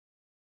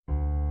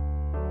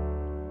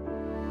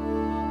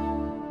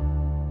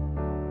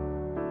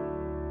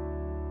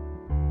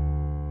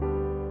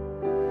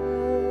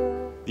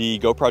The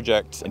Go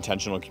Project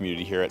intentional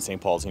community here at St.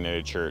 Paul's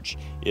United Church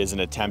is an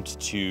attempt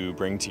to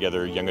bring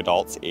together young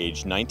adults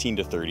aged 19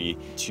 to 30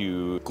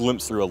 to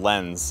glimpse through a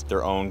lens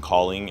their own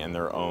calling and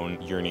their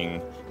own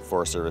yearning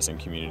for service and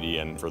community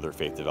and for their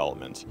faith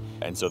development.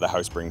 And so the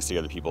house brings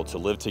together people to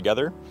live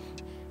together.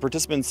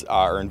 Participants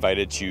are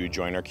invited to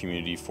join our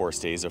community for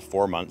stays of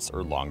 4 months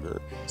or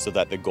longer so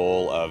that the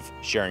goal of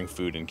sharing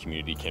food and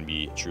community can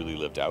be truly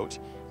lived out.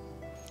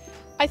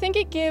 I think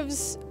it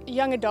gives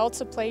young adults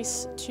a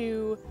place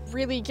to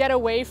really get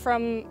away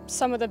from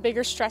some of the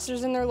bigger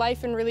stressors in their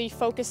life and really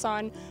focus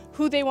on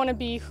who they want to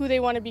be, who they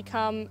want to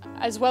become,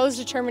 as well as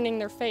determining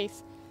their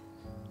faith.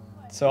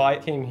 So I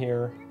came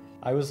here,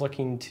 I was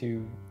looking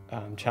to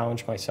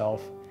challenge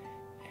myself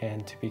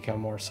and to become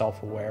more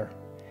self-aware.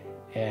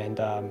 And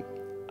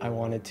I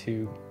wanted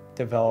to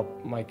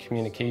develop my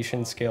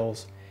communication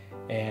skills,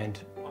 and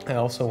I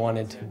also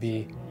wanted to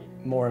be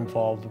more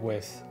involved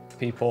with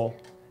people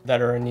that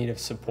are in need of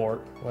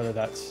support, whether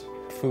that's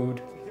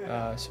food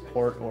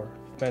support or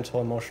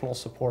mental, emotional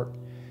support.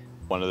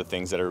 One of the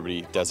things that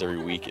everybody does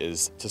every week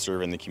is to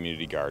serve in the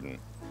community garden.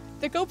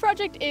 The Go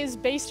Project is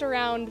based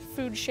around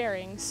food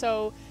sharing,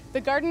 so the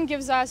garden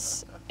gives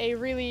us a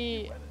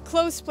really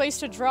close place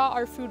to draw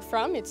our food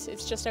from. It's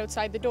just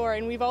outside the door,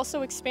 and we've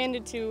also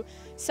expanded to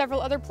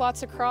several other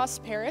plots across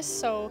Paris.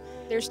 So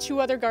there's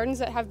 2 other gardens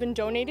that have been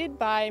donated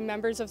by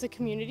members of the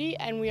community,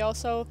 and we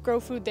also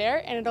grow food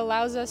there, and it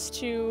allows us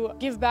to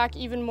give back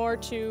even more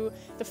to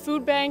the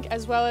food bank,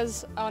 as well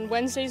as on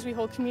Wednesdays we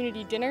hold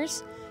community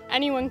dinners.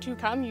 Anyone can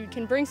come, you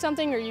can bring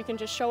something or you can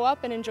just show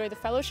up and enjoy the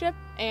fellowship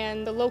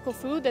and the local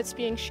food that's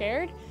being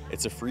shared.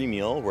 It's a free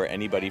meal where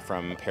anybody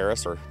from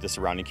Paris or the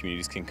surrounding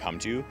communities can come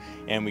to,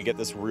 and we get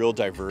this real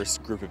diverse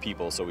group of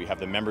people. So we have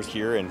the members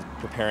here and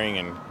preparing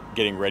and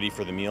getting ready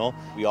for the meal.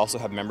 We also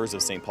have members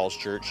of St. Paul's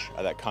Church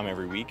that come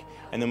every week,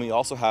 and then we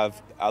also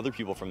have other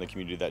people from the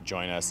community that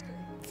join us.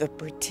 The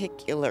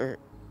particular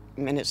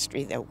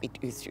ministry that we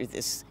do through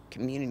this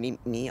community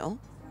meal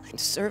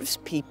serves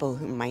people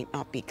who might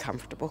not be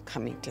comfortable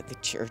coming to the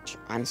church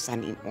on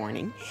Sunday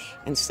morning,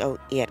 and so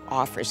it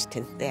offers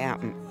to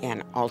them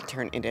an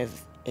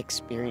alternative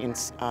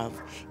experience of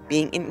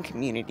being in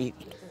community.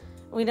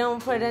 We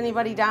don't put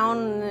anybody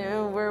down.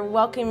 We're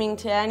welcoming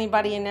to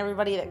anybody and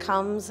everybody that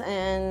comes,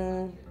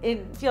 and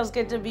it feels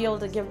good to be able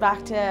to give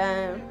back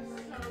to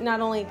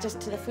not only just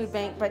to the food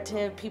bank, but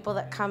to people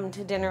that come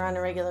to dinner on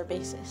a regular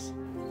basis.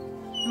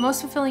 The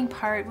most fulfilling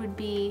part would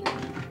be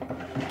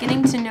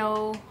getting to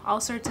know all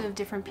sorts of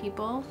different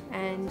people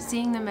and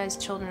seeing them as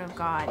children of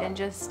God, and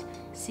just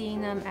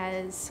seeing them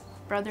as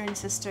brother and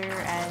sister,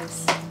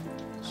 as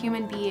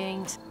human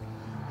beings.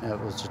 It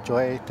was a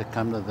joy to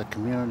come to the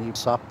community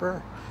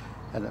supper,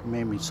 and it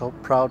made me so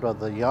proud of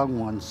the young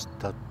ones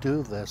to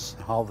do this,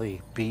 how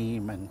they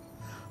beam and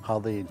how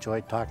they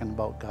enjoy talking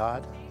about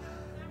God.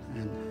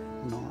 And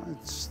you know,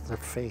 it's their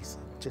faith.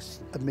 It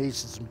just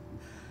amazes me.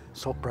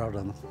 So proud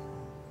of them.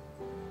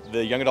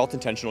 The Young Adult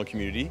Intentional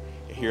Community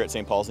here at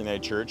St. Paul's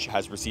United Church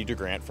has received a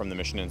grant from the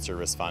Mission and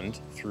Service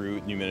Fund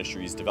through New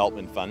Ministries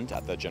Development Fund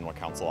at the General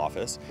Council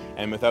Office.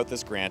 And without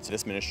this grant,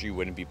 this ministry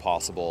wouldn't be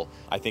possible.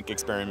 I think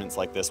experiments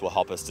like this will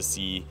help us to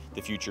see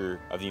the future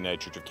of the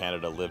United Church of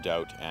Canada lived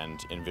out and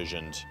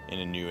envisioned in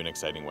a new and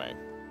exciting way.